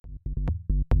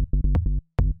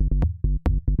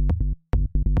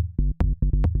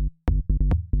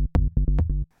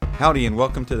Howdy and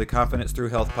welcome to the Confidence Through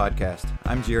Health podcast.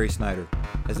 I'm Jerry Snyder.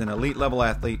 As an elite level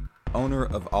athlete, owner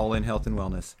of All In Health and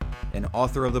Wellness, and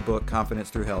author of the book Confidence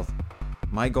Through Health,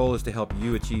 my goal is to help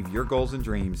you achieve your goals and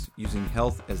dreams using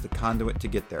health as the conduit to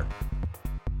get there.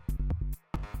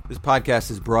 This podcast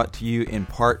is brought to you in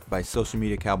part by Social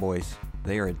Media Cowboys.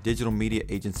 They are a digital media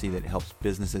agency that helps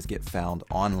businesses get found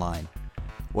online.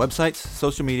 Websites,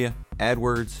 social media,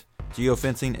 AdWords,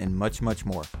 geofencing, and much, much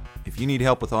more. If you need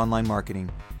help with online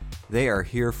marketing, they are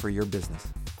here for your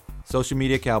business. Social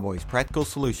Media Cowboys, practical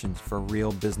solutions for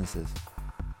real businesses.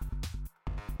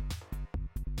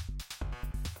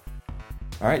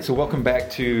 All right, so welcome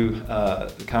back to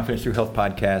the Confidence Through Health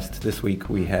podcast. This week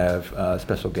we have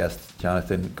special guest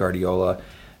Jonathan Guardiola.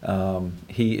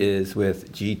 He is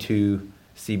with G2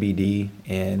 CBD,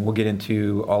 and we'll get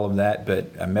into all of that, but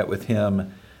I met with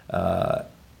him a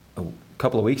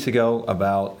couple of weeks ago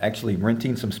about actually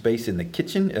renting some space in the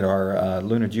kitchen at our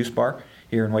Luna Juice Bar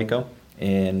here in Waco,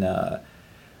 and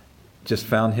just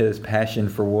found his passion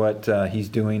for what he's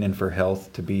doing and for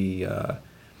health to be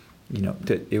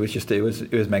it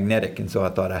was magnetic, and so I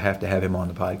thought I have to have him on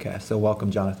the podcast. So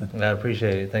welcome, Jonathan. I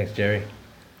appreciate it. Thanks, Jerry.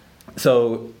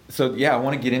 So yeah, I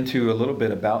want to get into a little bit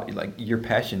about, like, your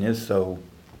passion is so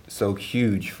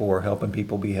huge for helping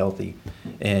people be healthy,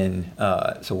 and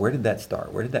so where did that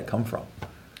start? Where did that come from?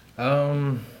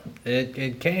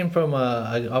 It came from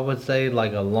I would say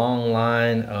like a long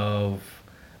line of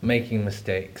making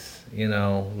mistakes.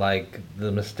 Like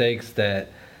the mistakes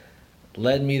that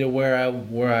led me to where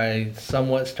I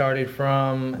somewhat started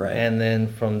from, right. And then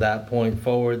from that point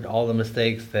forward, all the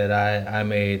mistakes that I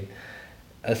made.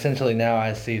 Essentially, now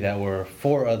I see that were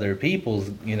for other people's,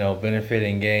 benefit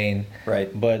and gain. Right.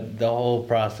 But the whole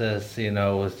process,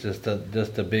 was just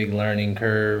a big learning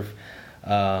curve.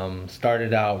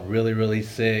 Started out really, really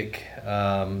sick,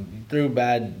 through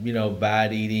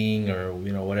bad eating or,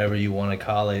 whatever you want to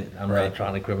call it. I'm right. not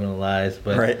trying to criminalize,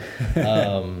 but, right.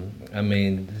 I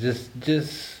mean,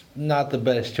 just not the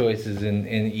best choices in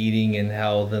eating and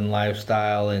health and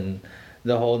lifestyle and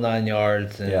the whole 9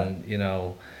 yards. And, yeah.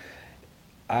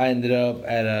 I ended up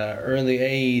at an early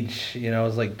age, I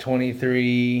was like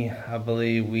 23, I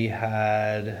believe. We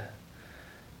had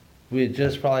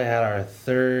just probably had our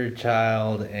third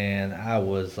child, and I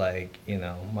was like,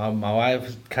 my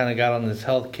wife kind of got on this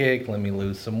health kick, let me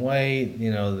lose some weight,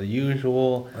 the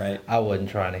usual. Right. I wasn't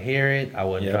trying to hear it. I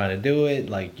wasn't trying to do it.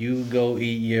 Like, you go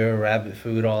eat your rabbit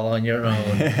food all on your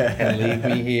own and leave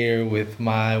me here with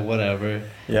my whatever.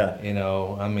 Yeah.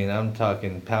 I'm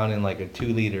talking pounding like a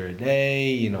 2 liter a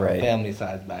day, right. family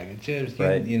size bag of chips,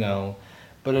 right.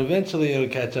 But eventually it'll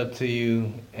catch up to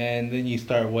you, and then you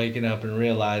start waking up and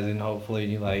realizing,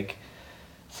 hopefully,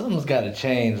 something's got to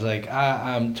change. Like,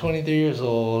 I'm 23 years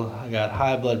old, I got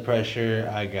high blood pressure,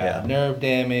 I got nerve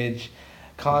damage,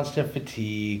 constant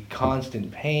fatigue,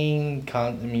 constant pain,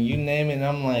 you name it, and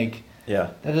I'm like,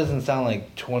 that doesn't sound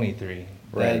like 23.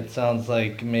 Right. That sounds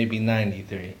like maybe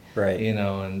 93. Right.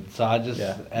 And so I just...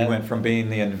 You went from being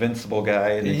the invincible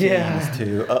guy in the teens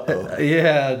to uh-oh.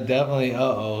 Yeah, definitely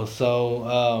uh-oh.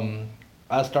 So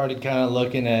I started kind of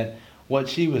looking at what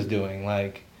she was doing.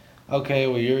 Like, okay,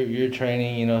 well, you're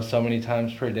training, so many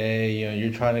times per day.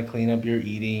 You're trying to clean up your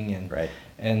eating. And right.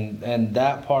 And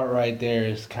that part right there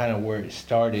is kind of where it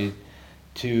started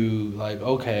to, like,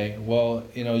 okay, well,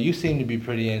 you seem to be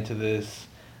pretty into this.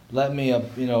 Let me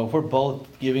up, if we're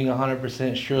both giving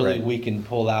 100%, surely right. we can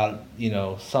pull out,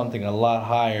 something a lot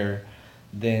higher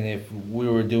than if we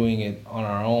were doing it on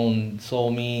our own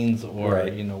sole means or,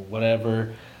 right.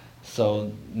 Whatever.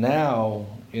 So now,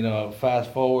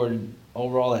 fast forward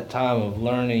over all that time of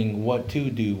learning what to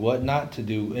do, what not to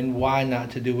do, and why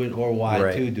not to do it or why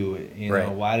right. to do it.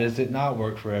 Right. Why does it not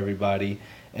work for everybody,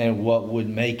 and what would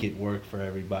make it work for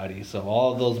everybody. So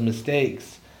all of those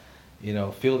mistakes,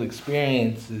 field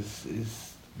experience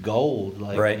is gold.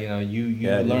 Like, right. You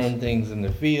learn things in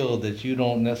the field that you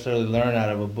don't necessarily learn out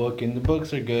of a book, and the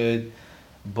books are good,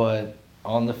 but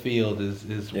on the field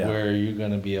is where you're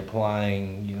going to be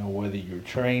applying, whether you're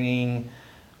training,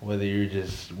 whether you're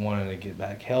just wanting to get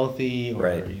back healthy or,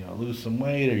 right. Lose some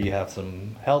weight, or you have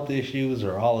some health issues,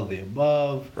 or all of the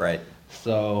above. Right.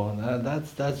 So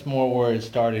that's more where it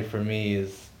started for me,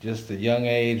 is just a young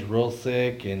age, real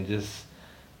sick, and just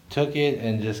took it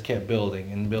and just kept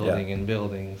building and building and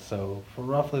building. So for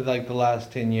roughly like the last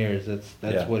 10 years,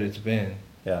 that's what it's been.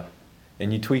 Yeah.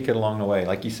 And you tweak it along the way.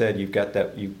 Like you said, you've got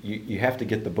that, you have to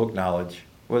get the book knowledge,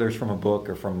 whether it's from a book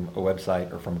or from a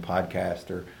website or from a podcast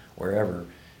or wherever,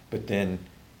 but then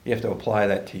you have to apply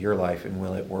that to your life, and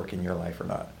will it work in your life or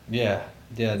not? Yeah,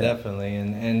 definitely.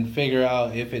 And figure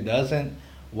out, if it doesn't,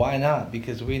 why not?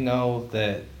 Because we know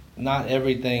that not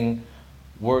everything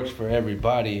works for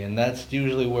everybody, and that's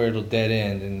usually where it'll dead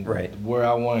end. And Right. where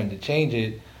I wanted to change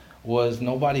it was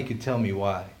nobody could tell me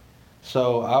why.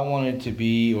 So I wanted to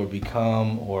be or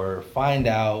become or find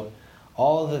out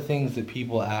all the things that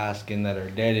people ask and that are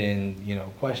dead end,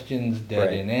 questions, dead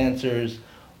Right. end answers,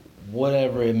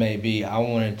 whatever it may be. I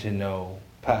wanted to know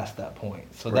past that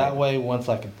point. So that Right. way, once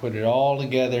I could put it all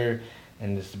together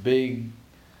in this big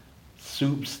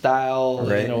soup style,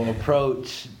 Right.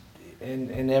 approach,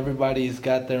 and everybody's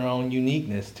got their own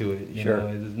uniqueness to it. Sure.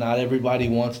 It's not everybody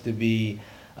wants to be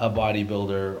a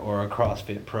bodybuilder or a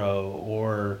CrossFit pro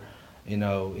or in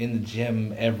the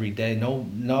gym every day.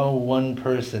 No one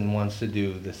person wants to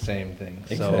do the same thing.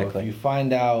 So Exactly. if you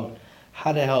find out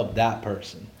how to help that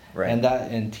person Right.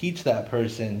 and teach that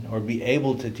person or be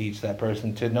able to teach that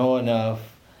person to know enough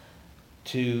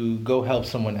to go help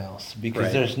someone else, because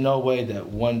Right. there's no way that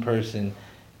one person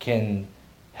can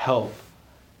help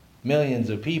millions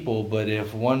of people, but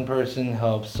if one person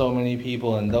helps so many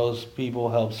people and those people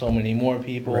help so many more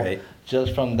people, Right.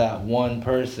 just from that one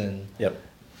person, Yep.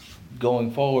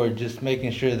 going forward, just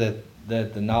making sure that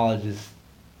the knowledge is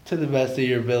to the best of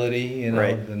your ability,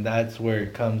 Right. and that's where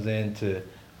it comes in to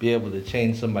be able to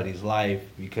change somebody's life.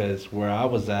 Because where I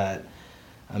was at,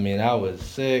 I was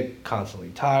sick, constantly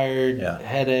tired, Yeah.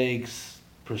 headaches,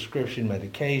 prescription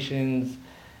medications,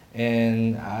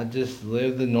 and I just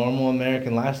lived the normal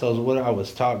American lifestyle, is what I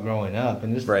was taught growing up.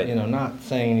 And just, Right. not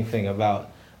saying anything about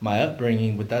my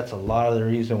upbringing, but that's a lot of the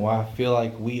reason why I feel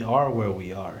like we are where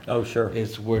we are. Oh, sure.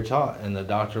 It's we're taught, and the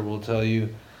doctor will tell you,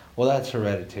 well, that's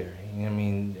hereditary.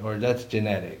 Or that's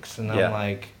genetics. And Yeah. I'm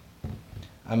like,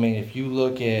 if you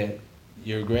look at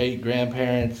your great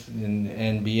grandparents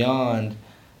and beyond,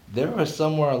 there was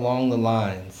somewhere along the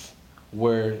lines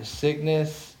where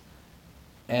sickness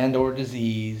and or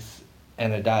disease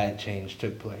and a diet change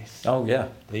took place. Oh, yeah.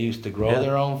 They used to grow Yeah.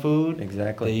 their own food.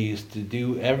 Exactly. They used to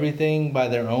do everything by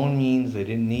their own means. They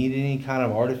didn't need any kind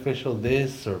of artificial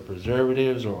this or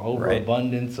preservatives or Right.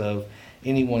 overabundance of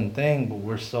any one thing. But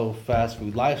we're so fast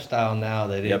food lifestyle now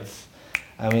that Yep.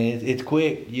 it's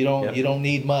quick. You don't Yep. you don't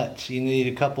need much. You need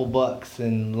a couple bucks,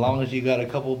 and as long as you got a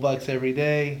couple bucks every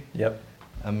day, Yep.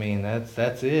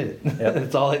 that's it. Yep.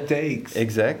 That's all it takes.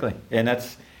 Exactly. And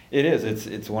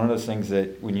it's one of those things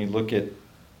that when you look at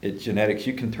genetics,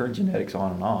 you can turn genetics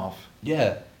on and off,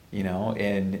 Yeah.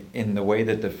 and in the way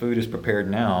that the food is prepared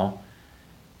now,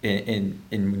 and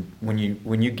when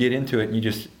you get into it and you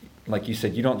just, like you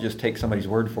said, you don't just take somebody's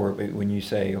word for it, but when you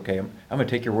say, okay, I'm going to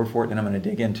take your word for it, and I'm going to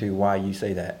dig into why you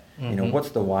say that. Mhm. What's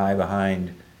the why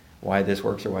behind why this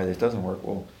works or why this doesn't work?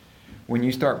 Well, when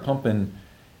you start pumping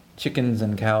chickens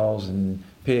and cows and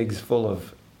pigs full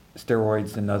of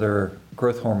steroids and other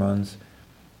growth hormones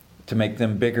to make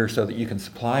them bigger so that you can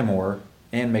supply more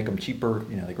and make them cheaper,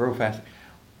 they grow fast.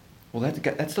 Well,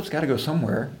 that stuff's got to go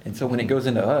somewhere. And so when it goes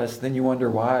into us, then you wonder,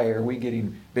 why are we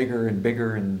getting bigger and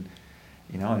bigger? And,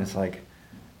 and it's like,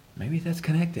 maybe that's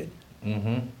connected,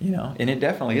 Mm-hmm. and it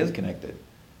definitely is connected.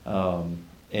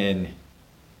 And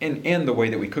the way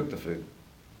that we cook the food,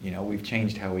 we've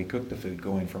changed how we cook the food,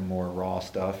 going from more raw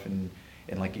stuff and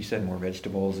like you said, more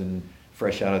vegetables and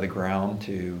fresh out of the ground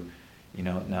to,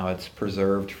 now it's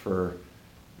preserved for,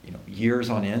 years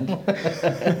on end.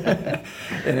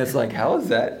 And it's like, how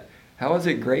is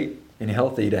it great and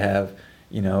healthy to have,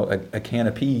 a can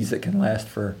of peas that can last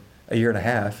for a year and a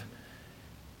half?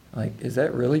 Like, is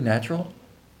that really natural?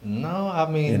 No,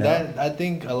 know? I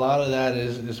think a lot of that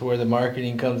is where the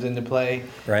marketing comes into play.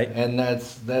 Right. And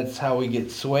that's how we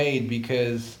get swayed,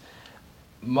 because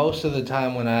most of the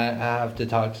time when I have to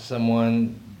talk to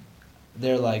someone,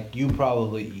 they're like, you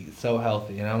probably eat so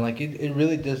healthy. And I'm like, it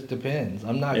really just depends.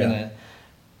 I'm not Yeah. going to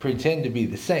pretend to be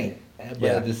the saint. But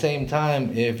Yeah. at the same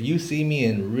time, if you see me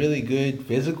in really good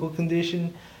physical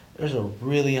condition, there's a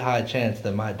really high chance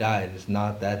that my diet is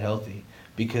not that healthy.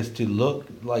 Because to look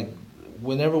like,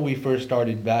 whenever we first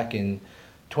started back in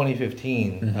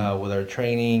 2015 Mhm. with our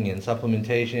training and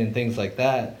supplementation and things like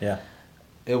that, Yeah.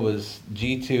 it was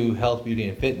G2 Health, Beauty,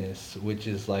 and Fitness, which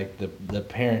is like the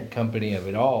parent company of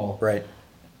it all. Right.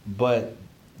 But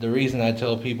the reason I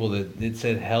tell people that it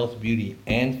said health, beauty,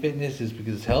 and fitness is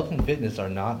because health and fitness are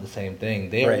not the same thing.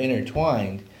 They are Right.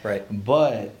 intertwined. Right.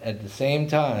 But at the same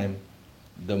time,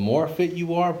 the more fit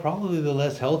you are, probably the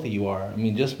less healthy you are.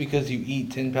 Just because you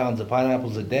eat 10 pounds of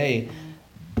pineapples a day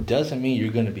doesn't mean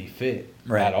you're going to be fit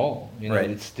Right. at all. Right.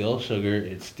 It's still sugar.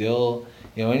 It's still,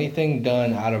 anything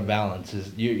done out of balance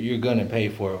is you're going to pay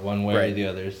for it one way or Right. the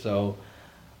other. So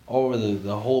over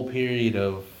the whole period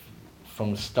of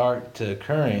from start to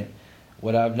current,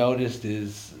 what I've noticed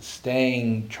is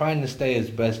trying to stay as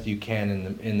best you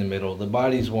can in the middle. The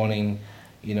body's wanting,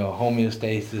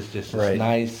 homeostasis, just this Right.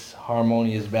 nice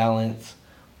harmonious balance.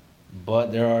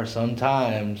 But there are some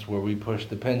times where we push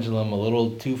the pendulum a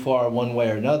little too far one way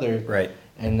or another, Right.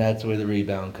 and that's where the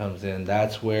rebound comes in.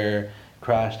 That's where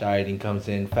crash dieting comes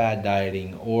in, fad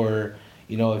dieting, or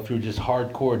if you're just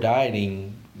hardcore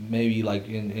dieting, maybe like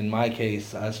in my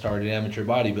case, I started amateur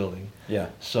bodybuilding. Yeah.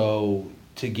 So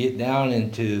to get down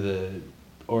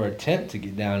or attempt to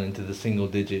get down into the single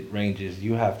digit ranges,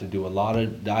 you have to do a lot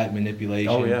of diet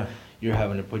manipulation. Oh, yeah. You're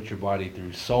having to put your body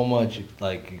through so much,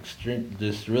 like extreme,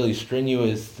 just really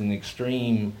strenuous and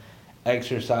extreme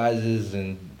exercises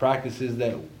and practices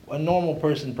that a normal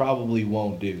person probably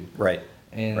won't do. Right.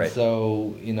 And Right.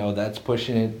 so, that's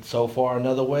pushing it so far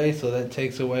another way. So that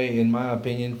takes away, in my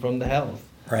opinion, from the health.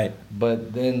 Right.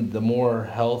 But then the more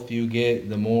health you get,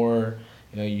 the more,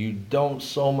 you don't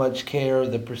so much care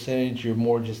the percentage. You're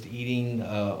more just eating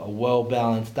a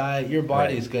well-balanced diet. Your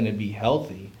body is going to be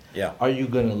healthy. Yeah. Are you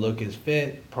going to look as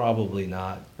fit? Probably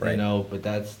not. Right.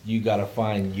 But you got to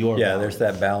find your Yeah, balance. there's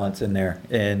that balance in there.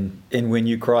 And when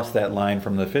you cross that line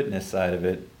from the fitness side of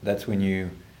it, that's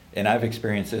when and I've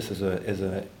experienced this as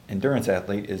a endurance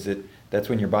athlete, that's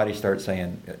when your body starts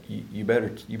saying, you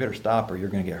better stop or you're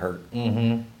going to get hurt.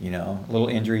 Mm-hmm. Little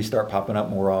injuries start popping up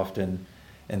more often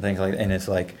and things like that. And it's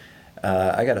like,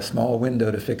 I got a small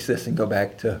window to fix this and go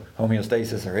back to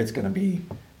homeostasis, or it's going to be,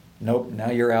 nope,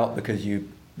 now you're out because you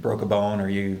broke a bone or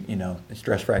a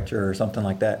stress fracture or something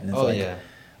like that. And it's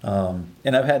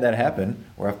and I've had that happen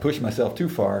where I've pushed myself too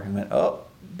far and went, oh,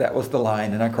 that was the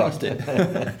line and I crossed it.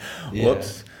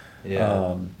 Whoops.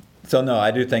 Yeah. So no,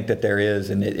 I do think that there is,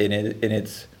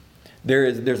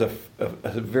 there's a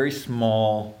very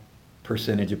small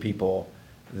percentage of people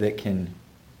that can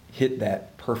hit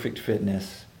that perfect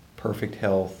fitness, perfect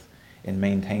health, and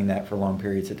maintain that for long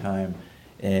periods of time,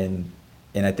 and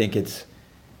I think it's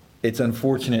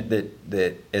unfortunate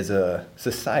that as a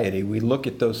society we look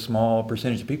at those small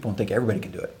percentage of people and think everybody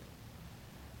can do it,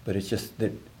 but it's just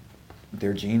that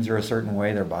their genes are a certain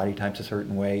way, their body type's a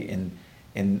certain way, and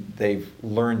they've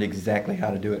learned exactly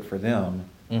how to do it for them.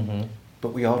 Mm-hmm. But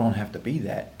we all don't have to be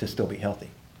that to still be healthy.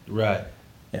 Right.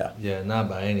 Yeah. Yeah, not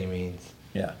by any means.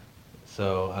 Yeah.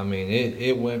 So, I mean,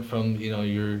 it went from,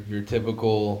 your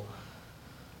typical,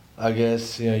 I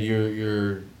guess,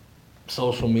 your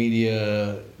social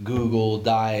media, Google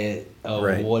diet of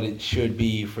Right. what it should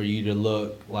be for you to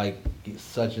look like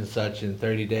such and such in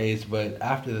 30 days. But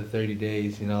after the 30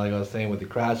 days, like I was saying with the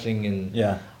crashing and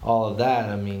Yeah. all of that,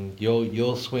 I mean,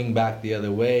 you'll swing back the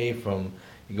other way from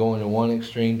going to one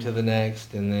extreme to the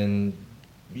next, and then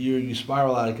you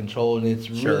spiral out of control, and it's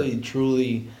Sure. really,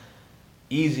 truly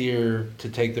easier to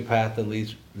take the path of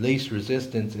least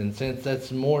resistance. And since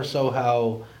that's more so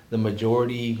how the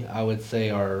majority, I would say,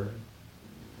 are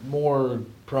more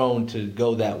prone to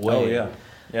go that way. Oh yeah.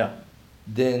 Yeah.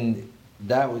 Then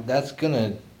that's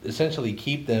gonna essentially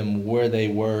keep them where they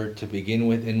were to begin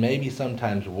with, and maybe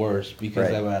sometimes worse,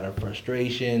 because Right. out of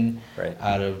frustration, Right.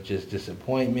 out of just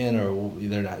disappointment, or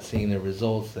they're not seeing the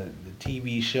results that the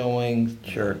TV showing,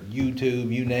 Sure.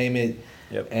 YouTube, you name it.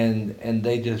 Yep. And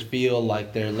they just feel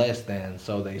like they're less than,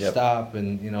 so they Yep. stop.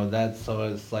 And so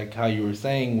it's like how you were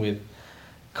saying with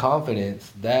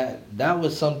confidence, that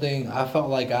was something I felt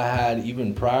like I had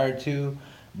even prior to,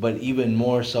 but even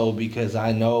more so because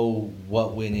I know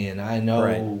what went in. I know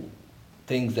Right.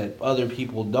 things that other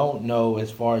people don't know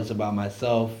as far as about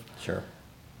myself, Sure.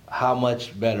 how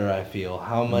much better I feel,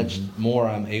 how much more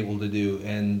I'm able to do,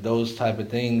 and those type of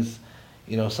things,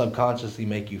 subconsciously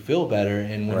make you feel better.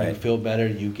 And when you Right. feel better,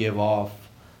 you give off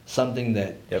something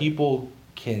that Yep. people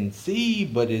can see,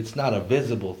 but it's not a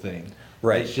visible thing.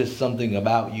 Right. It's just something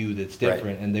about you that's Right.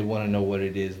 different, and they want to know what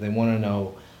it is. They want to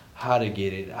know how to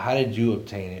get it. How did you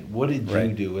obtain it? What did you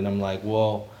Right. do? And I'm like,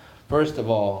 well, first of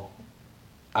all,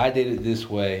 I did it this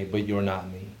way, but you're not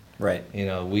me. Right.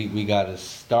 We got to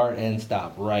start and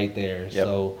stop right there. Yep.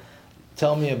 So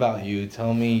tell me about you.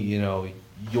 Tell me,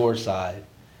 your side.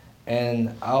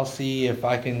 And I'll see if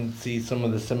I can see some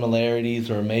of the similarities,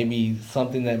 or maybe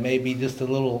something that may be just a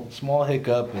little small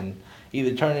hiccup, and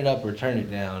either turn it up or turn it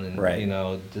down. And, Right.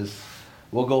 just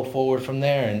we'll go forward from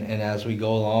there. And as we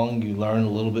go along, you learn a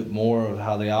little bit more of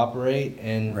how they operate,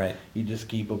 and Right. you just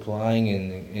keep applying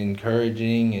and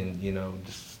encouraging and,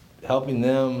 just helping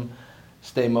them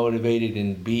stay motivated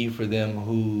and be for them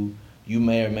who you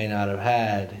may or may not have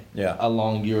had Yeah.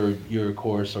 along your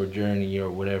course or journey or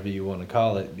whatever you want to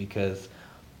call it. Because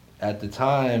at the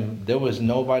time, there was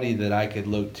nobody that I could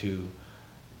look to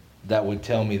that would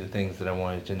tell me the things that I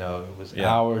wanted to know. It was Yeah.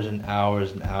 hours and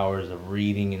hours and hours of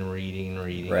reading and reading and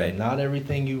reading. Right. And not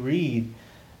everything you read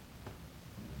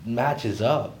matches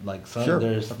up. Like Sure,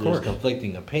 there's of course.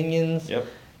 conflicting opinions. Yep.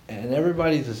 And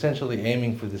everybody's essentially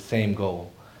aiming for the same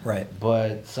goal. Right.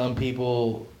 But some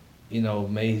people,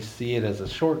 may see it as a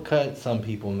shortcut. Some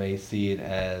people may see it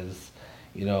as,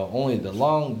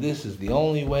 this is the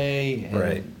only way. And,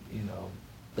 Right.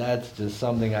 that's just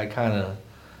something I kind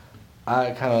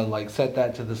of like set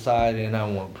that to the side, and I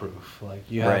want proof. Like,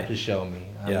 you have Right. to show me.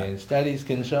 Yeah. I mean, studies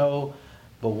can show,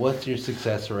 but what's your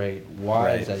success rate? Why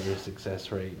Right. is that your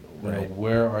success rate? Right.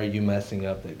 Where are you messing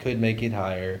up that could make it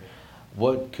higher?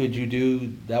 What could you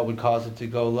do that would cause it to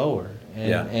go lower? And,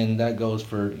 Yeah. and that goes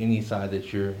for any side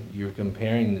that you're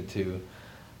comparing the two.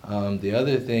 The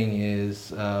other thing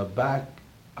is, back,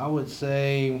 I would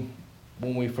say,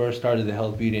 when we first started the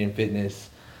health, beauty, and fitness,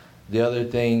 the other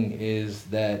thing is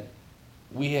that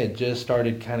we had just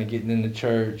started kind of getting into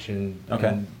church and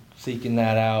seeking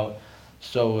that out.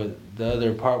 So the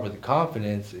other part with the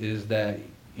confidence is that,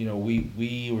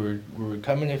 we were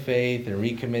coming to faith and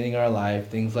recommitting our life,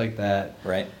 things like that.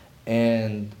 Right.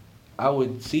 And I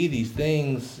would see these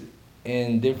things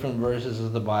in different verses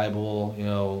of the Bible,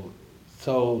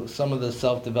 so some of the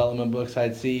self-development books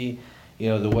I'd see,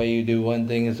 the way you do one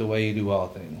thing is the way you do all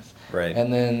things. Right.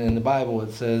 And then in the Bible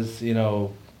it says,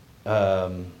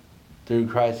 through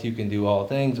Christ you can do all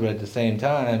things, but at the same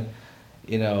time,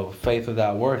 faith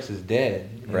without works is dead.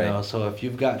 Right. So if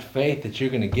you've got faith that you're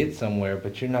going to get somewhere,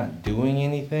 but you're not doing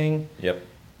anything, Yep.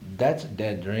 that's a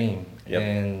dead dream. Yep.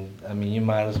 And I mean, you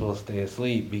might as well stay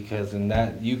asleep, because in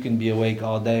that you can be awake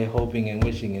all day hoping and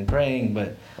wishing and praying,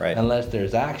 but Right. unless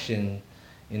there's action,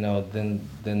 then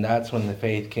that's when the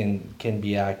faith can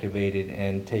be activated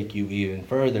and take you even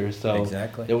further. So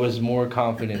Exactly. there was more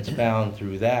confidence found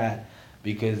through that,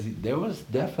 because there was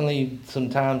definitely some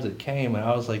times it came and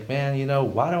I was like, man,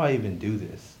 why do I even do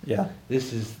this? Yeah.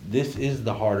 This is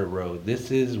the harder road. This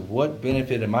is, what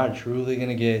benefit am I truly going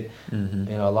to get?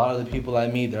 Mm-hmm. A lot of the people I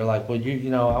meet, they're like, well,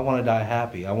 I want to die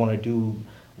happy. I want to do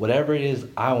whatever it is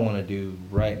I want to do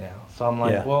right now. So I'm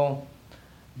like, Yeah. well,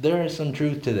 there is some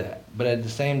truth to that. But at the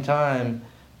same time,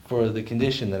 for the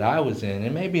condition that I was in,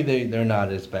 and maybe they're not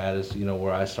as bad as,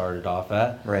 where I started off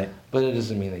at. Right. But it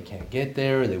doesn't mean they can't get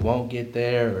there, or they won't get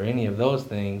there, or any of those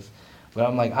things. But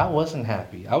I'm like, I wasn't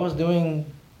happy. I was doing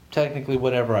technically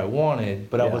whatever I wanted,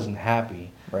 but I Yeah. wasn't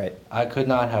happy. Right. I could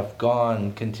not have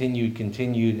continued,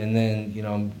 and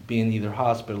then, being either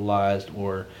hospitalized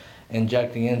or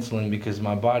injecting insulin because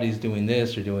my body's doing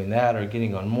this or doing that, or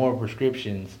getting on more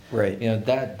prescriptions. Right.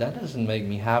 That doesn't make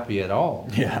me happy at all.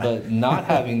 Yeah. But not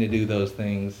having to do those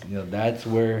things, that's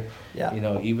where, Yeah.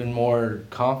 even more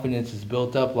confidence is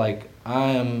built up. Like, I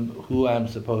am who I'm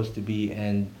supposed to be,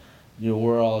 and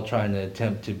we're all trying to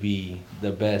attempt to be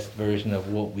the best version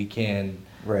of what we can.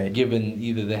 Right. Given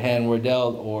either the hand we're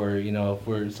dealt, or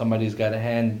if somebody's got a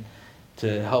hand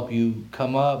to help you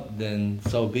come up, then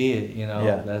so be it.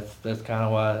 Yeah. That's kind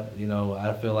of why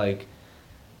I feel like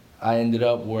I ended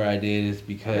up where I did, is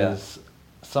because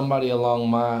somebody along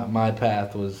my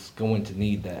path was going to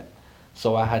need that,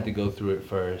 so I had to go through it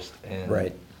first and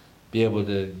Right. be able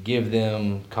to give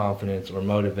them confidence or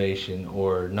motivation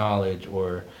or knowledge,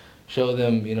 or show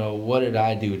them, what did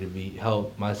I do to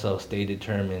help myself stay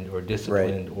determined or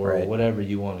disciplined, Right, or right. whatever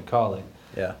you want to call it.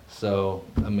 Yeah. So,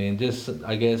 I mean,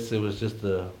 I guess it was just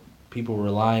the people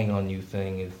relying on you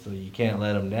thing. Is, so you can't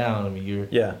let them down. I mean, you're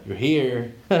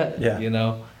here.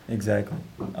 Yeah. Exactly.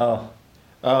 Oh,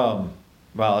 wow,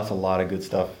 that's a lot of good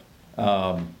stuff.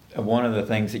 One of the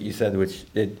things that you said, which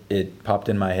it popped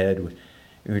in my head,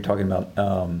 we were talking about,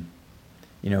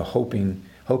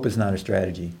 hope is not a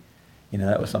strategy.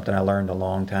 That was something I learned a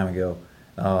long time ago.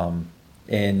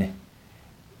 And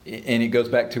it goes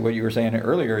back to what you were saying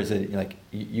earlier, is that, like,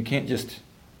 you can't just,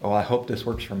 I hope this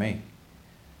works for me.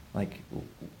 Like,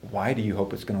 why do you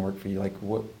hope it's going to work for you? Like,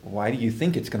 why do you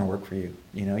think it's going to work for you?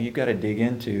 You've got to dig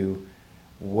into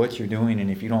what you're doing, and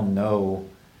if you don't know,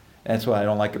 that's what I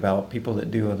don't like about people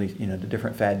that do, at least, the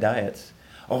different fad diets.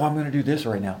 Oh, I'm going to do this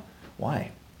right now.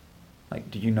 Why? Like,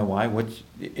 do you know why?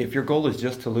 If your goal is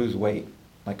just to lose weight,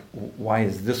 like, why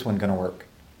is this one going to work?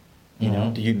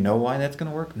 Mm-hmm. Do you know why that's going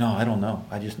to work? No, I don't know.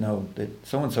 I just know that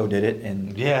so-and-so did it,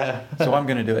 and Yeah. so I'm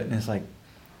going to do it. And it's like,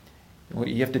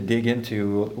 you have to dig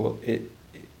into,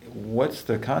 what's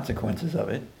the consequences of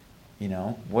it?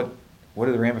 What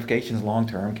are the ramifications long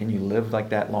term? Can you live like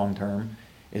that long term?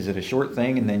 Is it a short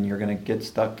thing and then you're going to get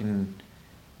stuck and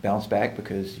bounce back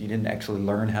because you didn't actually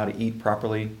learn how to eat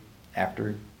properly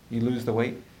after you lose the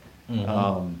weight?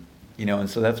 Mm-hmm. And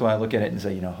so that's why I look at it and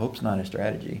say, hope's not a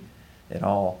strategy at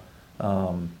all.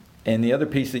 And the other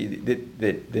piece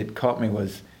that caught me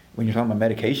was when you're talking about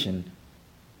medication.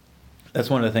 That's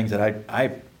one of the things that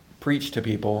I preach to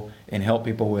people and help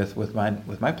people with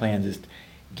my plans is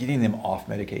getting them off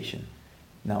medication.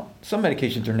 Now, some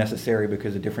medications are necessary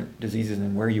because of different diseases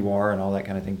and where you are and all that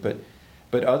kind of thing,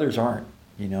 but others aren't.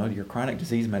 You know, your chronic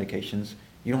disease medications,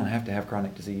 you don't have to have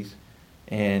chronic disease,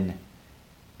 and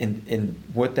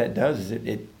what that does is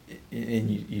it and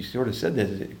you sort of said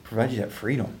this, it provides you that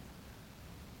freedom.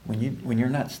 When you're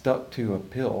not stuck to a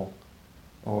pill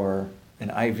or an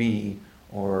IV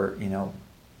or, you know,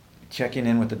 checking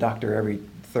in with the doctor every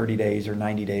 30 days or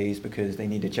 90 days because they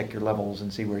need to check your levels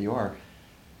and see where you are,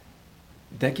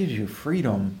 that gives you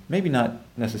freedom. Maybe not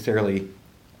necessarily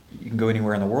you can go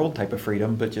anywhere in the world type of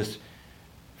freedom, but just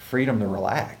freedom to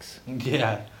relax.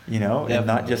 Yeah. You know, Definitely. and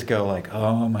not just go like,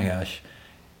 oh my gosh,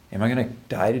 am I going to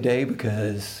die today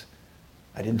because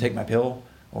I didn't take my pill?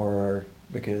 Or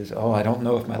because, oh, I don't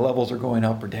know if my levels are going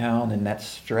up or down, and that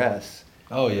stress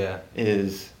Oh yeah.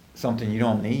 is something you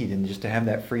don't need. And just to have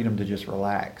that freedom to just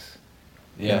relax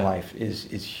Yeah. in life is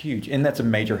huge. And that's a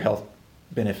major health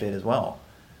benefit as well.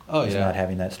 Oh is yeah. not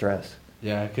having that stress.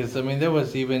 Yeah, because I mean, there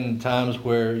was even times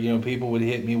where people would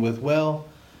hit me with, well,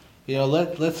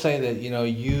 let's say that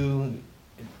you,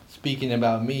 speaking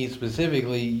about me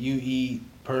specifically, you eat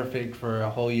perfect for a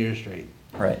whole year straight,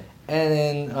 Right. and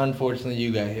then unfortunately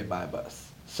you got hit by a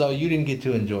bus, so you didn't get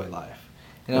to enjoy life.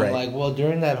 And I'm Right. like, well,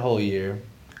 during that whole year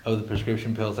of the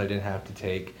prescription pills I didn't have to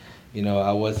take,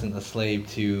 I wasn't a slave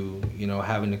to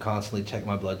having to constantly check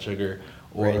my blood sugar.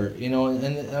 Or, Right.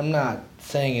 And I'm not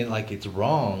saying it like it's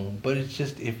wrong, but it's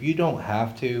just if you don't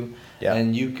have to, Yeah.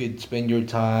 and you could spend your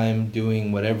time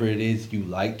doing whatever it is you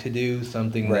like to do,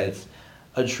 something Right. that's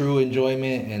a true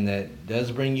enjoyment and that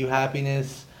does bring you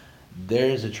happiness,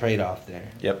 there's a trade-off there.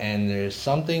 Yep. And there's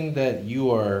something that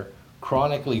you are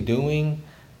chronically doing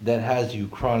that has you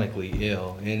chronically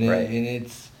ill. And, Right.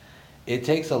 it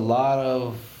takes a lot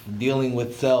of dealing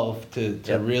with self to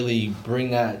Yep. really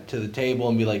bring that to the table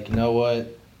and be like, you know what,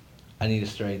 I need to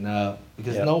straighten up,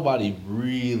 because Yep. nobody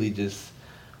really just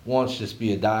wants to just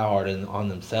be a diehard on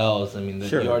themselves. I mean,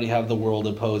 Sure. you already have the world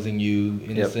opposing you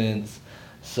in a Yep. sense,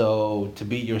 so to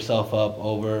beat yourself up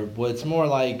over, well, it's more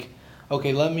like,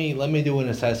 okay, let me do an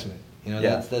assessment.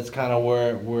 Yeah. That's kind of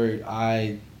where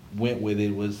I went with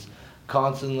it, was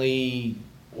constantly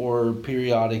or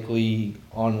periodically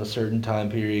on a certain time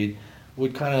period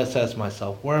would kind of assess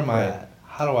myself. Where am I Right. at?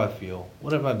 How do I feel?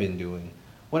 What have I been doing?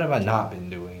 What have I not been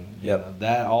doing? Yep.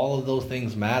 That all of those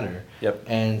things matter. Yep.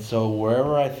 And so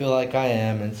wherever I feel like I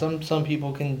am, and some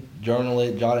people can journal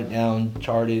it, jot it down,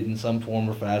 chart it in some form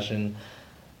or fashion.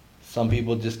 Some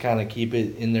people just kind of keep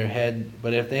it in their head.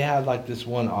 But if they have like this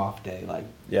one off day, like,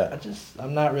 Yeah.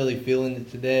 I'm not really feeling it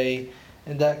today,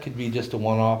 and that could be just a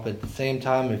one-off. At the same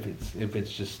time, if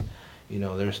it's just,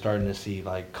 they're starting to see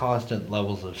like constant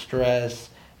levels of stress,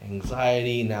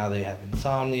 anxiety, now they have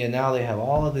insomnia, now they have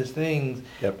all of these things.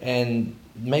 Yep. And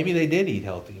maybe they did eat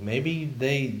healthy, maybe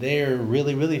they're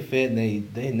really, really fit, and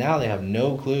they now they have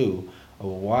no clue of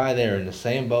why they're in the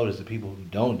same boat as the people who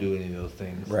don't do any of those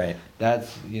things. Right.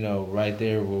 That's right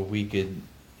there where we could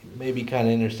maybe kind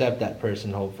of intercept that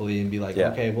person, hopefully, and be like,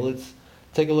 Yeah. okay, well, let's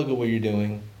take a look at what you're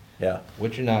doing, Yeah.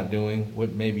 what you're not doing,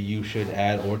 what maybe you should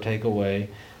add or take away.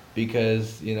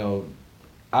 Because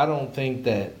I don't think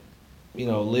that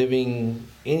living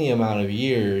any amount of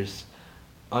years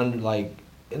in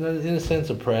a sense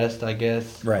oppressed, I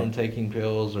guess, Right. from taking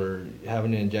pills or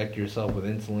having to inject yourself with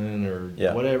insulin or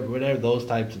Yeah. whatever those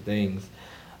types of things,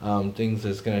 things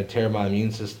that's going to tear my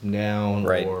immune system down.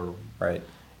 Right. Or Right.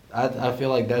 I feel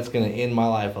like that's going to end my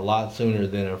life a lot sooner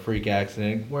than a freak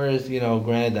accident. Whereas,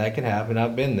 granted, that can happen.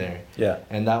 I've been there. Yeah.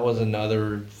 And that was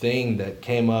another thing that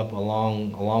came up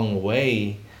along the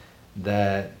way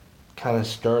that kind of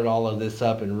stirred all of this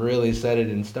up and really set it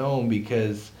in stone,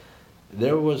 because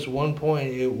there was one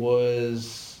point, it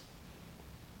was,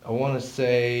 I want to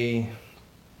say,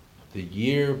 the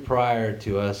year prior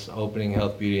to us opening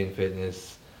Health, Beauty, and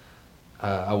Fitness.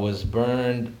 I was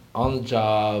burned on the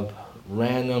job,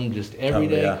 random, just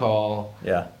everyday yeah. call,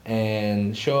 Yeah.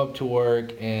 and show up to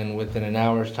work, and within an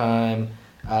hour's time,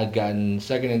 I'd gotten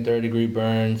 2nd and 3rd degree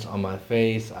burns on my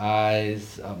face,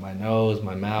 eyes, up my nose,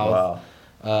 my mouth.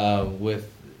 Wow. It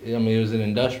was an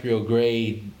industrial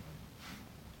grade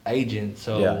agent,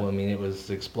 so Yeah. it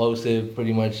was explosive,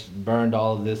 pretty much burned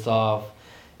all of this off.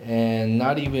 And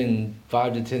not even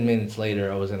 5 to 10 minutes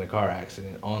later, I was in a car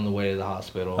accident on the way to the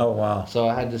hospital. Oh, wow. So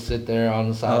I had to sit there on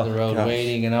the side of the Oh, road gosh.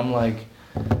 waiting, and I'm like,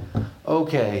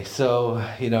 okay, so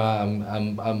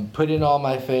I'm putting all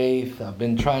my faith. I've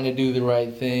been trying to do the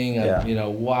right thing. Yeah.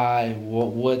 Why?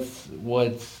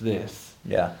 What's this?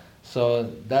 Yeah.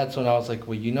 So that's when I was like,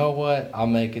 well, you know what? I'll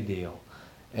make a deal.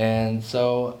 And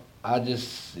so I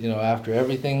just, after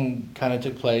everything kind of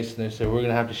took place, and they said, we're going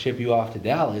to have to ship you off to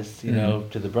Dallas,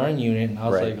 to the burn unit. And I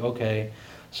was Right. like, okay.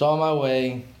 So on my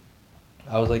way,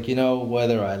 I was like,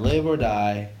 whether I live or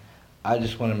die, I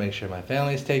just want to make sure my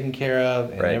family's taken care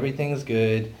of and Right. everything's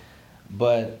good.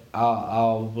 But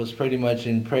I was pretty much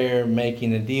in prayer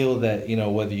making a deal that,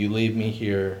 whether you leave me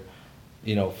here,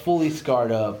 fully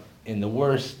scarred up in the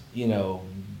worst,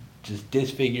 just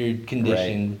disfigured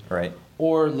condition, Right.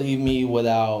 or leave me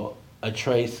without a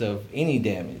trace of any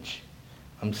damage,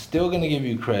 I'm still going to give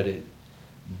you credit.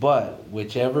 But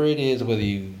whichever it is, whether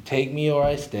you take me or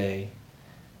I stay,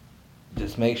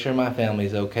 just make sure my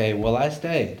family's okay. Well, I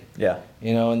stayed. Yeah.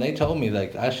 And they told me,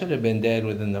 like, I should have been dead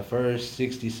within the first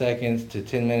 60 seconds to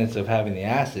 10 minutes of having the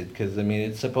acid, because,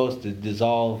 it's supposed to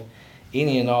dissolve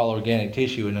any and all organic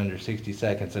tissue in under 60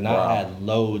 seconds. And Wow. I had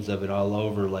loads of it all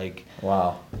over, like,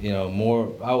 Wow. more,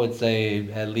 I would say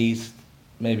at least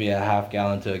maybe a half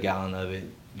gallon to a gallon of it,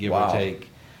 give Wow. or take.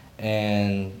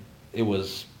 And it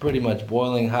was pretty much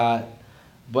boiling hot,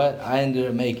 but I ended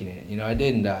up making it. I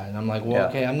didn't die. And I'm like, well, Yeah.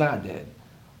 okay, I'm not dead.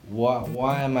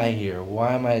 Why am I here?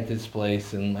 Why am I at this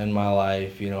place in my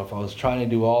life? If I was trying to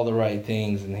do all the right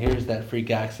things, and here's that freak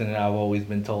accident I've always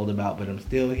been told about, but I'm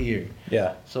still here.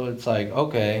 Yeah. So it's like,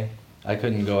 okay, I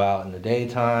couldn't go out in the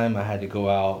daytime. I had to go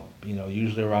out,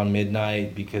 usually around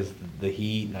midnight because of the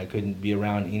heat, and I couldn't be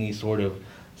around any sort of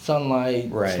sunlight,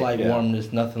 Right, slight yeah.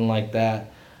 warmness, nothing like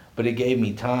that. But it gave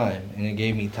me time, and it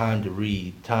gave me time to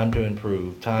read, time to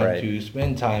improve, time Right. to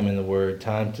spend time in the Word,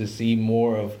 time to see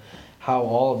more of how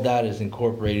all of that is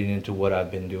incorporated into what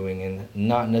I've been doing, and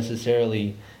not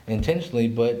necessarily intentionally,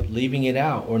 but leaving it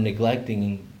out or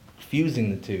neglecting,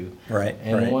 fusing the two. Right.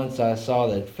 And Right. once I saw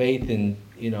that faith and,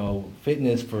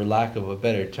 fitness, for lack of a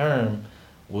better term,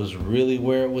 was really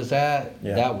where it was at,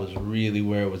 Yeah. that was really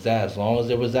where it was at. As long as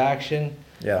there was action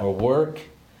Yeah. or work,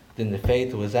 then the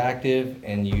faith was active,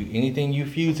 and anything you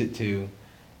fuse it to,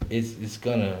 it's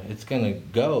gonna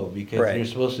go, because Right. you're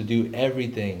supposed to do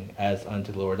everything as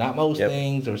unto the Lord. Not most Yep.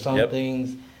 things or some Yep.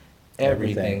 things,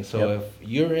 Everything. everything. So Yep. if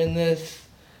you're in this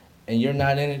and you're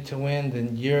not in it to win,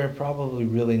 then you're probably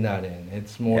really not in.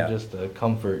 It's more Yeah. just a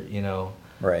comfort,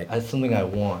 Right. It's something I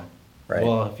want. Right.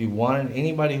 Well, if you want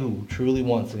anybody who truly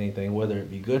wants anything, whether it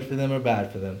be good for them or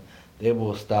bad for them, they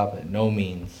will stop at no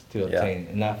means to Yeah. obtain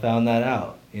it. And I found that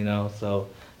out, so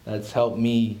that's helped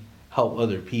me help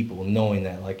other people, knowing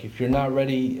that, like, if you're not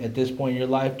ready at this point in your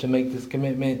life to make this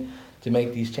commitment, to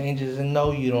make these changes, and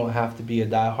no, you don't have to be a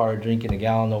diehard drinking a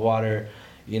gallon of water,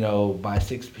 by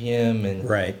 6 p.m. and,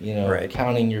 Right, right.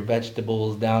 counting your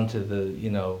vegetables down to the,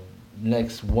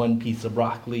 next one piece of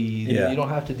broccoli. Yeah. You don't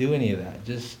have to do any of that.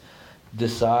 Just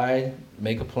decide,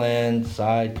 make a plan,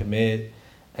 decide, commit,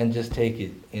 and just take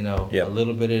it, Yep. a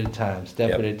little bit at a time,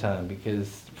 step Yep. at a time.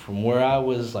 Because from where I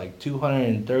was like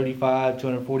 235,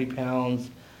 240 pounds,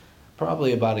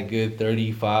 probably about a good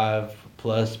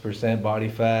 35+% body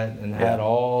fat, and had Yeah.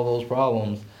 all those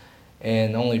problems,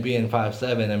 and only being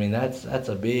 5'7", that's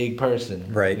a big person,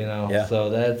 Right, yeah.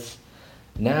 So that's,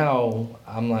 now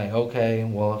I'm like, okay,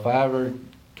 well, if I ever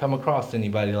come across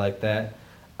anybody like that,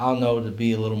 I'll know to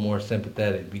be a little more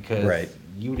sympathetic, because Right.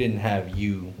 you didn't have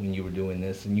you when you were doing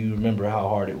this, and you remember how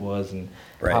hard it was, and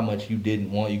Right. how much you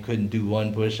didn't want. You couldn't do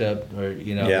one push-up, or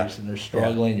Yeah. you're sitting there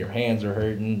struggling, your hands are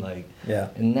hurting, like, Yeah.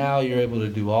 and now you're able to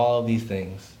do all of these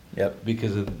things Yep.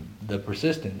 because of the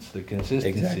persistence, the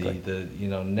consistency, Exactly. the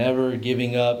never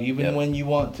giving up, even Yep. when you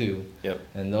want to. Yep.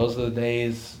 And those are the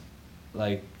days,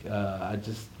 like, I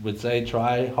just would say,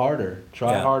 try harder.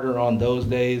 Try Yeah. harder on those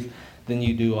days than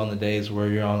you do on the days where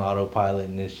you're on autopilot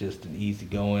and it's just an easy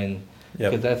going.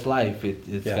 Yep. Because that's life.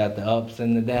 It's Yeah. got the ups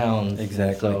and the downs.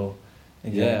 Exactly. So,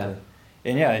 Exactly.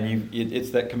 And it's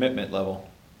that commitment level.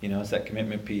 It's that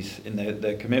commitment piece. And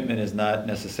the commitment is not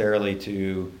necessarily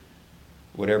to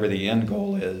whatever the end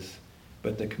goal is,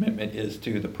 but the commitment is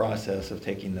to the process of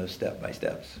taking those step by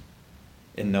steps,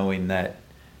 and knowing that,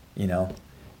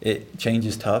 change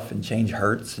is tough and change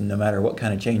hurts, and no matter what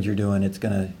kind of change you're doing, it's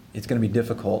gonna be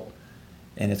difficult,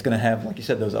 and it's gonna have, like you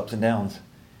said, those ups and downs.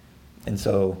 And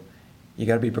so you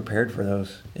got to be prepared for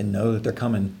those and know that they're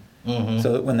coming. Mhm.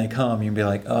 So that when they come, you can be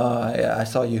like, oh, I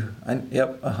saw you.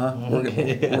 Yep,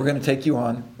 we're going to take you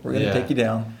on. We're going to Yeah. take you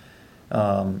down.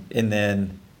 And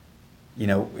then,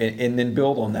 and then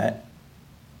build on that.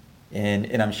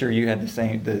 And I'm sure you had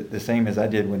the same as I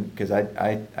did because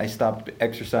I stopped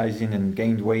exercising and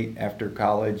gained weight after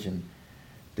college, and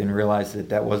then realized that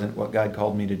that wasn't what God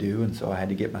called me to do, and so I had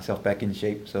to get myself back in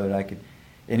shape so that I could.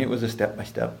 And it was a step by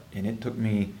step, and it took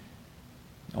me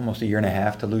almost a year and a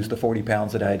half to lose the 40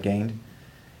 pounds that I had gained,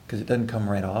 because it doesn't come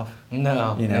right off.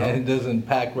 No, you know, and it doesn't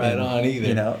pack right on either.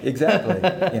 You know, exactly.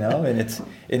 And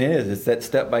it's that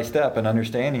step by step, and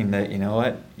understanding that, you know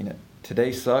what,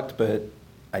 today sucked, but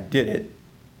I did it,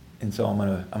 and so I'm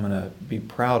gonna be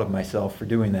proud of myself for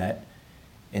doing that,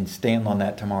 and stand on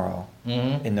that tomorrow,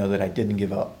 and know that I didn't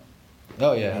give up.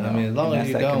 Oh yeah, I mean, as long as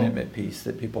you don't. That's that commitment piece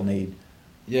that people need.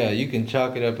 Yeah, you can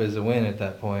chalk it up as a win at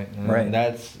that point. And right.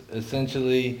 That's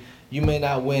essentially, you may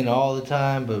not win all the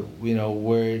time, but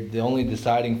where the only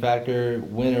deciding factor,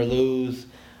 win or lose,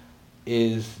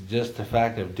 is just the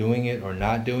fact of doing it or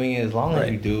not doing it. As long as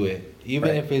you do it,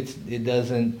 even if it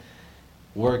doesn't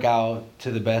work out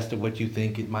to the best of what you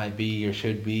think it might be or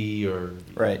should be, or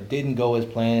didn't go as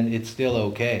planned, it's still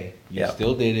okay. You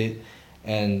still did it.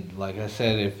 And like I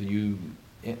said, if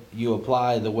you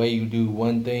apply the way you do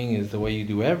one thing is the way you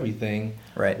do everything,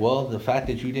 well, the fact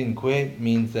that you didn't quit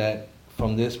means that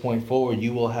from this point forward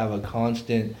you will have a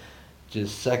constant,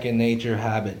 just second nature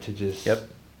habit to just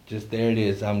there it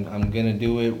is. I'm gonna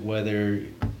do it whether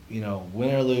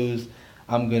win or lose.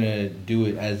 I'm gonna do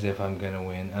it as if I'm gonna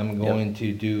win. I'm going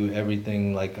to do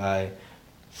everything like I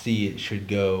see it should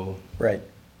go. Right,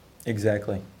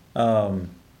 exactly.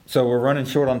 So we're running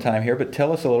short on time here, but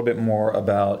tell us a little bit more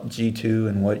about G2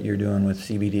 and what you're doing with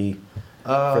CBD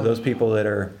for those people that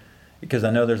are, because I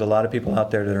know there's a lot of people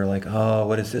out there that are like, oh,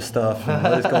 what is this stuff? And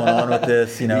what is going on with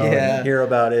this? And hear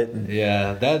about it. And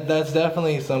that's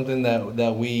definitely something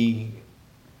that we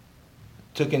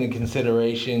took into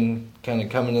consideration, kind of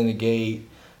coming in the gate,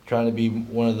 trying to be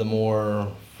one of the more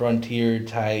frontier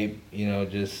type,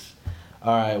 just,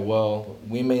 all right, well,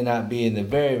 we may not be in the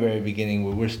very, very beginning,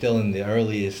 but we're still in the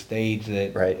earliest stage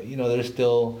that, there's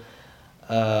still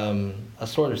a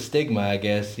sort of stigma, I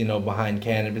guess, behind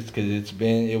cannabis, because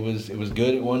it was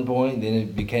good at one point, then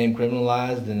it became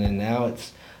criminalized, and then now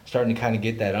it's starting to kind of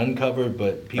get that uncovered,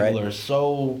 but people are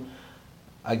so,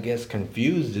 I guess,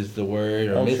 confused is the word,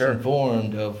 or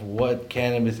misinformed of what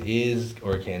cannabis is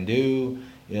or can do.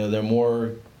 They're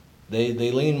more,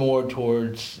 they lean more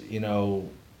towards,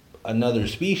 another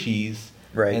species,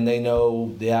 and they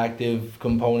know the active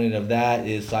component of that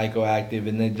is psychoactive,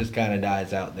 and it just kind of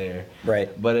dies out there.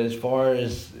 But as far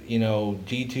as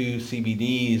G2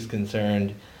 CBD is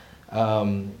concerned,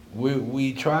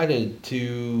 we try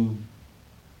to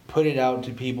put it out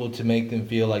to people to make them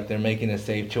feel like they're making a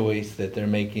safe choice, that they're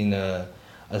making a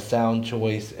sound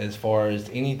choice as far as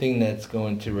anything that's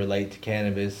going to relate to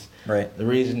cannabis. The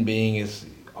reason being is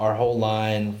our whole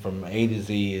line from A to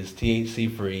Z is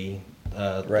THC free,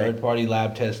 third-party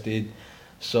lab tested.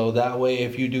 So that way,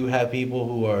 if you do have people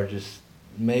who are just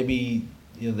maybe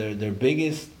their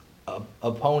biggest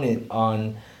opponent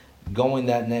on going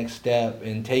that next step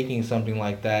and taking something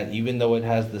like that, even though it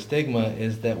has the stigma,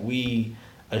 is that we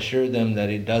assure them that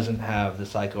it doesn't have the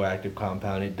psychoactive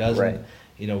compound. It doesn't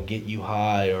get you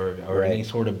high or any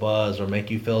sort of buzz or make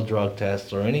you fail drug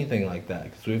tests or anything like that.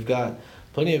 Because we've got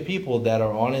plenty of people that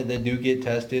are on it that do get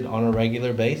tested on a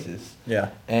regular basis.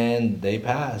 And they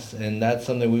pass. And that's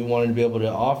something we wanted to be able to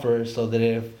offer, so that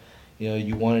if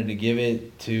you wanted to give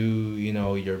it to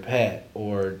your pet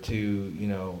or to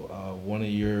one of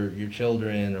your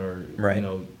children, or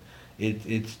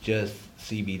it's just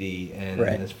CBD. And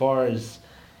as far as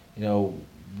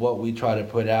what we try to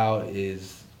put out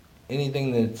is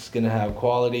anything that's going to have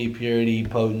quality, purity,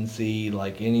 potency.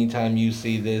 Like anytime you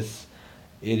see this,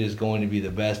 it is going to be the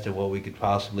best of what we could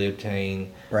possibly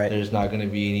obtain. There's not going to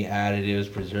be any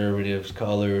additives, preservatives,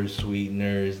 colors,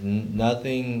 sweeteners,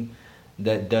 nothing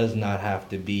that does not have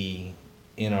to be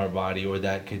in our body or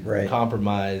that could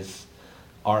compromise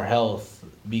our health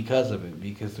because of it.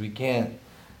 Because we can't,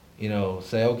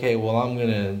 say, okay, well, I'm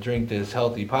going to drink this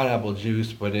healthy pineapple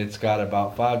juice, but it's got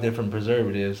about 5 different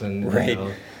preservatives. And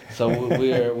so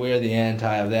we're the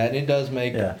anti of that. And it does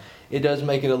make... It does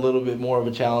make it a little bit more of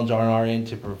a challenge on our end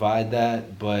to provide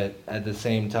that, but at the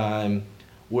same time,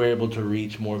 we're able to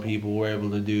reach more people. We're able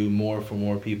to do more for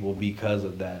more people because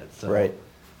of that. So. Well,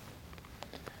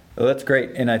 that's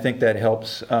great, and I think that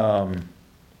helps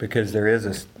because there is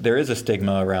a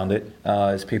stigma around it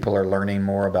as people are learning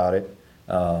more about it,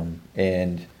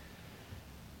 and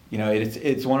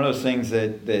it's one of those things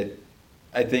that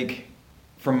I think,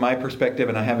 from my perspective,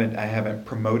 and I haven't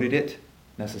promoted it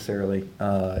necessarily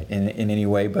in any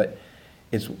way, but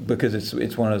it's because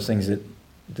it's one of those things that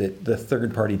the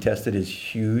third party tested is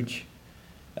huge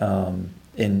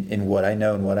in what I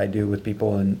know and what I do with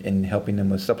people, and helping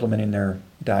them with supplementing their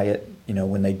diet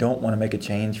when they don't want to make a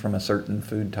change from a certain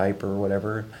food type or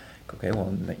whatever, okay,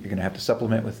 well, you're going to have to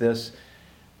supplement with this,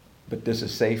 but this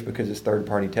is safe because it's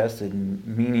third-party tested,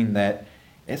 meaning that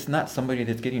it's not somebody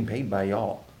that's getting paid by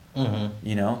y'all.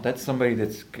 Mm-hmm. That's somebody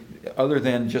that's, other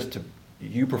than just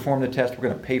you perform the test, we're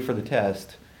going to pay for the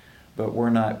test, but we're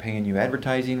not paying you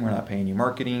advertising, we're not paying you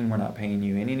marketing, we're not paying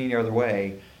you in any other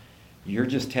way. You're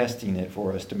just testing it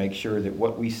for us to make sure that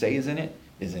what we say is in it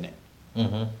is in it.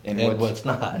 Mm-hmm. And what's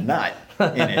not in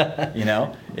it.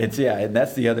 And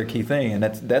that's the other key thing, and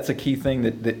that's a key thing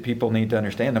that people need to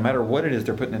understand. No matter what it is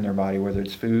they're putting in their body, whether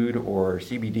it's food or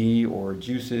CBD or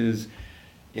juices,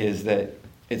 is that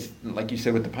it's like you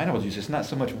said with the pineapple juice. It's not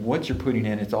so much what you're putting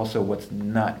in; it's also what's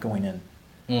not going in.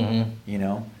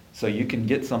 Mm-hmm. So you can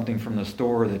get something from the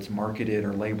store that's marketed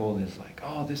or labeled as like,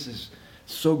 oh, this is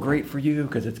so great for you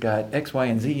because it's got X, Y,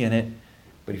 and Z in it.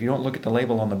 But if you don't look at the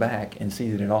label on the back and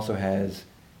see that it also has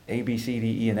A, B, C,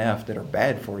 D, E, and F that are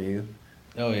bad for you,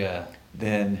 oh yeah,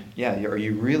 then are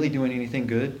you really doing anything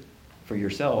good for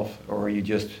yourself, or are you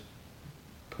just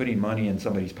putting money in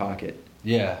somebody's pocket?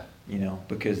 Yeah.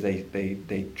 Because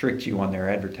they tricked you on their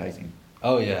advertising.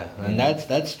 Oh yeah, and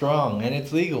that's strong, and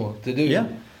it's legal to do. Yeah.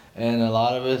 And a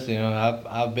lot of us,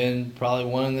 I've been probably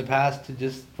one in the past to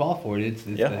just fall for it. It's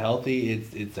the healthy.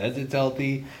 It says it's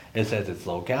healthy. It says it's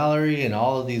low calorie, and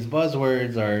all of these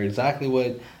buzzwords are exactly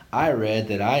what I read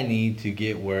that I need to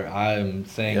get where I'm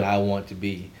saying I want to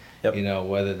be. Yep.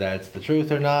 Whether that's the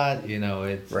truth or not,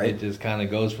 it just kind of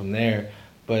goes from there.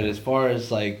 But as far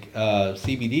as like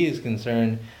CBD is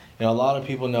concerned, a lot of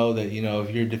people know that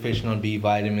if you're deficient on B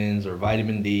vitamins or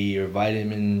vitamin D or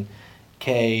vitamin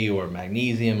K or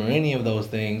magnesium or any of those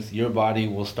things, your body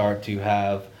will start to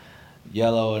have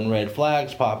yellow and red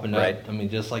flags popping up. Right. I mean,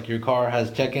 just like your car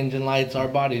has check engine lights, our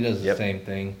body does the same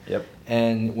thing. Yep.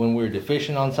 And when we're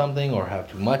deficient on something or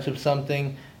have too much of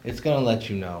something, it's going to let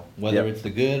you know whether it's the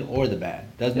good or the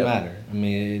bad. Doesn't matter. I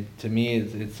mean, to me,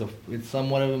 it's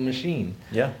somewhat of a machine.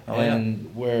 Yeah.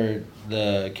 Where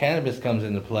the cannabis comes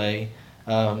into play,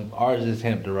 ours is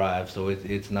hemp derived, so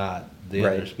it's not the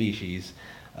other species.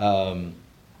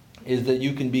 Is that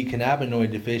you can be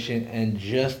cannabinoid deficient, and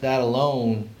just that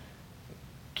alone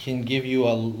can give you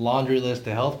a laundry list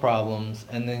of health problems,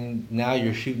 and then now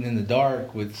you're shooting in the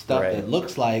dark with stuff that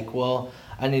looks like, well,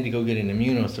 I need to go get an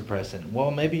immunosuppressant.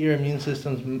 Well, maybe your immune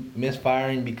system's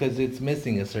misfiring because it's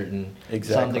missing a certain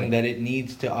something that it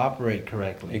needs to operate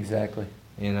correctly. Exactly.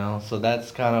 So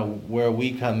that's kind of where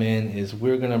we come in, is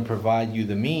we're going to provide you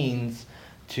the means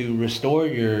to restore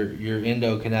your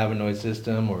endocannabinoid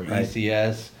system or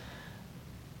ECS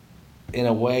in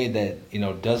a way that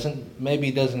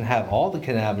doesn't have all the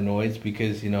cannabinoids,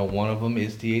 because one of them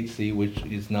is THC, which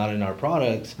is not in our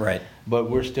products. Right. But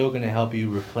we're still going to help you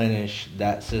replenish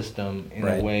that system in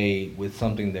a way with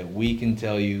something that we can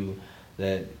tell you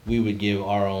that we would give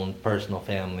our own personal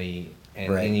family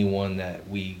and anyone that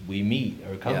we meet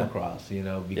or come across.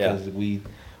 Because we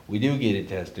do get it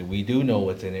tested. We do know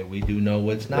what's in it. We do know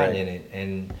what's not in it.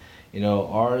 And,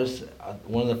 ours,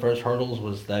 one of the first hurdles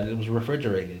was that it was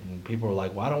refrigerated. And people were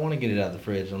like, well, I don't want to get it out of the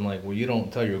fridge. I'm like, well, you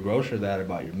don't tell your grocer that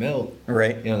about your milk.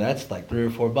 Right. That's like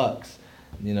 $3 or $4.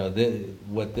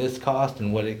 What this costs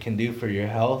and what it can do for your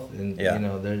health. And,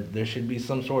 there should be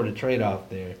some sort of trade-off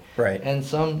there. Right. And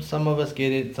some of us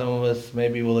get it. Some of us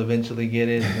maybe will eventually get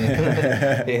it.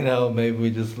 Maybe we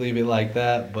just leave it like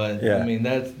that. But, I mean,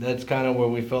 that's kind of where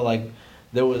we felt like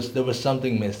there was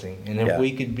something missing. And if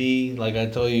we could be, like I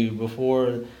told you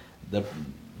before,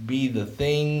 be the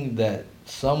thing that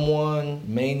someone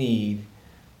may need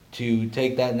to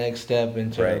take that next step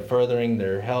into furthering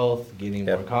their health, getting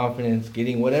more confidence,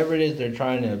 getting whatever it is they're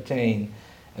trying to obtain,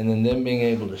 and then them being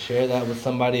able to share that with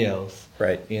somebody else.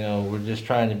 Right. We're just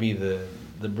trying to be the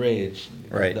bridge.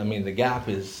 Right. I mean, the gap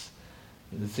it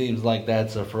seems like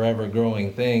that's a forever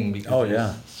growing thing, because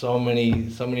there's so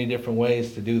many different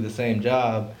ways to do the same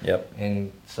job. Yep.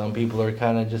 And some people are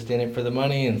kind of just in it for the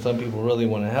money, and some people really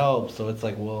want to help. So it's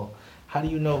like, well, how do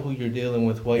you know who you're dealing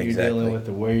with, what you're dealing with,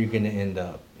 or where you're going to end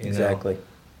up? Exactly.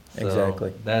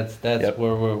 That's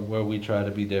where we try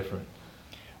to be different.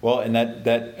 Well, and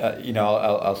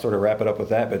I'll sort of wrap it up with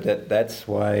that, but that's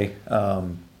why,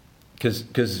 because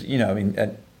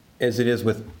as it is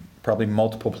with probably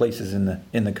multiple places in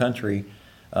the country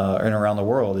and around the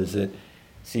world, is that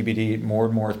CBD more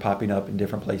and more is popping up in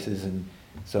different places. And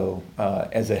so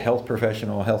as a health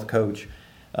professional, health coach,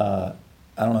 I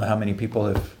don't know how many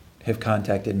people have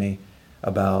contacted me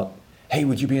about, hey,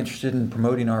 would you be interested in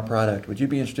promoting our product? Would you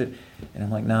be interested? And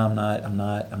I'm like, no, I'm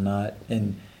not.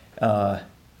 And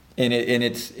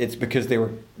it's because they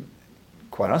were,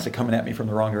 quite honestly, coming at me from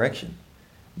the wrong direction.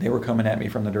 they were coming at me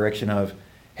from the direction of,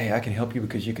 hey, I can help you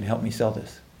because you can help me sell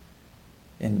this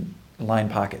in line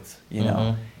pockets, you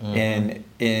know. And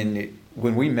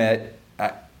when we met,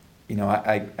 I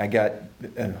got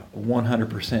a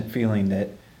 100% feeling that,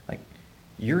 like,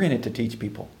 you're in it to teach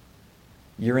people.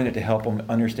 You're in it to help them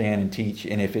understand and teach.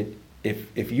 And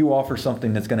if you offer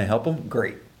something that's going to help them,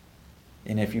 great.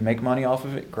 And if you make money off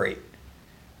of it, great.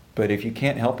 But if you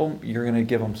can't help them, you're going to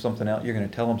give them something else. You're going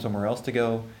to tell them somewhere else to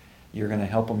go. You're going to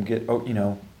help them get,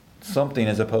 something,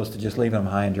 as opposed to just leaving them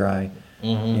high and dry.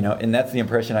 And that's the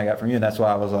impression I got from you. And that's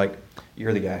why I was like,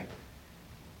 you're the guy.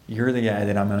 You're the guy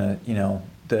that I'm going to,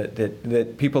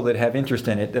 that people that have interest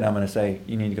in it, that I'm going to say,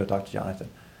 you need to go talk to Jonathan.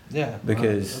 Yeah.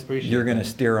 Because you're going to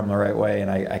steer them the right way.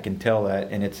 And I can tell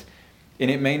that. And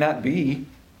it may not be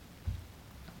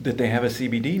that they have a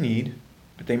CBD need,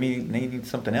 but they need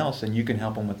something else, and you can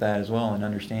help them with that as well, and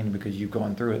understanding, because you've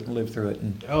gone through it and lived through it.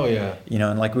 And,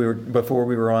 and like before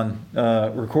we were on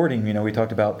recording, we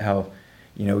talked about how,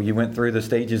 you went through the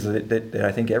stages that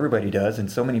I think everybody does,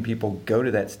 and so many people go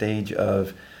to that stage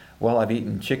of, well, I've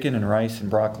eaten chicken and rice and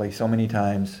broccoli so many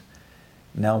times,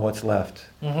 now what's left?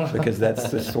 Because that's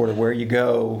the sort of where you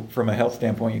go from a health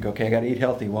standpoint. You go, okay, I got to eat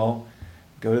healthy. Well,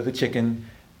 go to the chicken,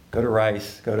 go to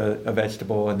rice, go to a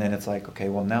vegetable, and then it's like, okay,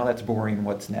 well, now that's boring.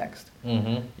 What's next?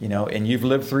 And you've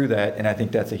lived through that, and I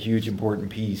think that's a huge, important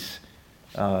piece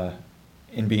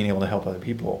in being able to help other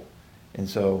people. And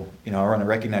so, I want to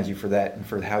recognize you for that, and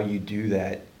for how you do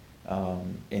that,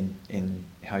 in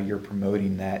how you're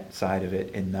promoting that side of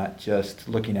it, and not just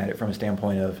looking at it from a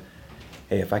standpoint of,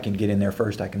 hey, if I can get in there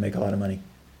first, I can make a lot of money.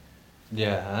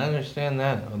 Yeah, I understand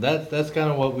that. That's kind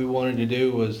of what we wanted to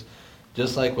do, was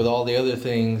just like with all the other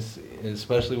things,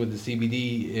 especially with the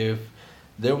CBD, if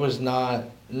there was not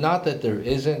that there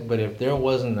isn't, but if there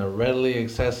wasn't a readily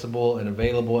accessible and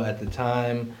available at the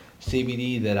time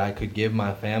CBD that I could give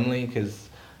my family, because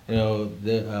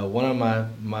one of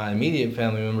my immediate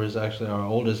family members, actually our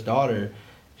oldest daughter,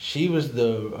 she was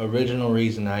the original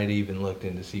reason I had even looked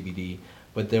into CBD.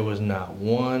 But there was not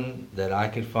one that I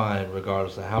could find,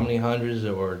 regardless of how many hundreds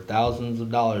or thousands of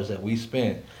dollars that we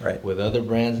spent with other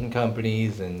brands and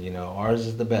companies, and ours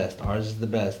is the best.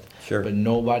 Sure. But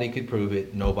nobody could prove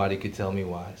it. Nobody could tell me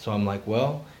why. So I'm like,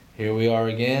 well, here we are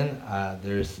again.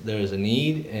 There's a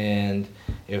need, and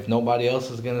if nobody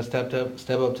else is going to step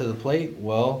up to the plate,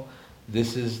 well,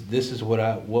 this is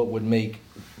what would make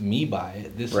me buy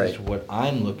it. This is what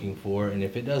I'm looking for, and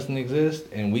if it doesn't exist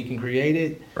and we can create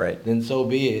it, then so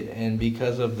be it. And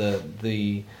because of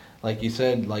the like you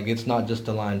said, like, it's not just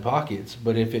to line pockets,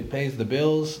 but if it pays the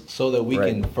bills so that we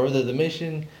can further the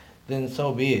mission, then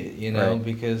so be it,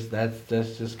 because that's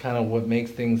just kind of what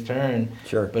makes things turn.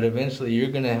 Sure. But eventually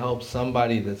you're going to help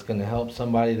somebody that's going to help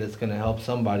somebody that's going to help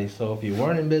somebody. So if you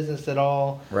weren't in business at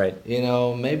all,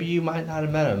 maybe you might not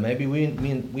have met them. Maybe we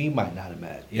might not have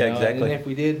met. Exactly. And if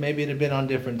we did, maybe it'd have been on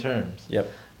different terms. Yep.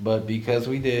 But because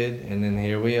we did, and then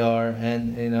here we are,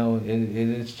 and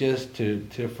it's just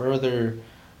to further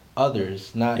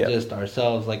others, not just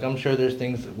ourselves. Like, I'm sure there's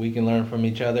things that we can learn from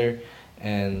each other.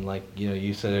 And like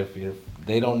you said, if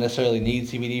they don't necessarily need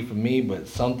CBD from me, but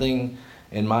something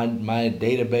in my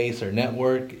database or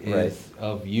network is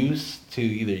of use to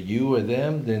either you or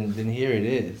them, then here it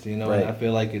is. And I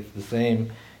feel like it's the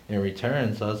same in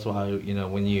return. So that's why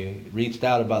when you reached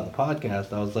out about the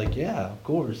podcast, I was like, yeah, of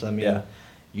course. I mean,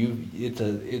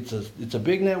 it's a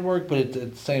big network, but at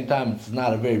the same time, it's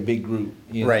not a very big group.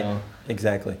 You know?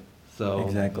 Exactly. So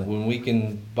when we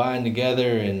can bind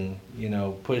together and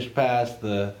push past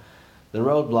the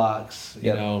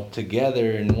roadblocks,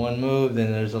 together in one move,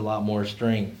 then there's a lot more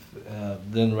strength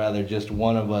than rather just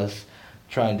one of us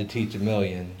trying to teach a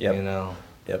million. Yep.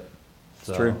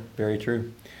 It's true. Very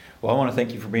true. Well, I want to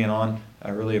thank you for being on. I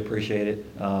really appreciate it.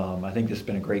 I think this has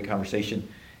been a great conversation.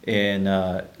 And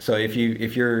so if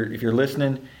you're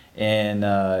listening, and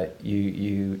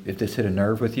if this hit a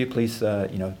nerve with you, please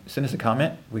send us a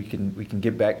comment. We can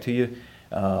get back to you.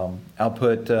 I'll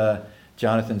put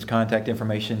Jonathan's contact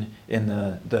information in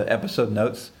the episode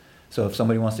notes. So if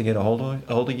somebody wants to get a hold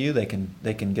of you, they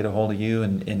can get a hold of you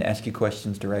and ask you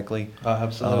questions directly.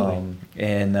 Absolutely.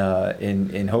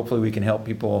 And hopefully we can help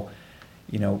people,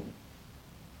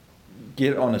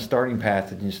 get on a starting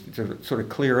path and just sort of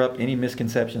clear up any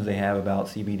misconceptions they have about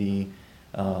CBD.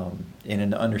 In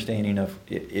an understanding of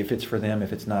if it's for them,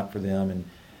 if it's not for them,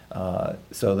 and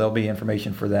so there'll be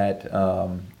information for that.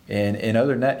 And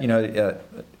other than that,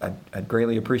 I'd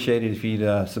greatly appreciate it if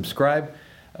you'd subscribe,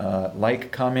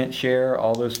 like, comment, share,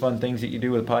 all those fun things that you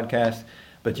do with the podcast.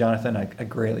 But Jonathan, I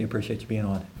greatly appreciate you being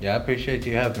on. Yeah, I appreciate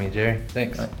you having me, Jerry.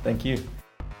 Thanks. All right, thank you.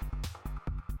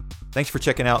 Thanks for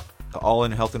checking out the All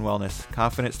in Health and Wellness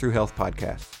Confidence Through Health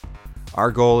podcast. Our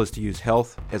goal is to use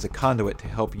health as a conduit to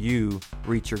help you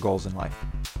reach your goals in life.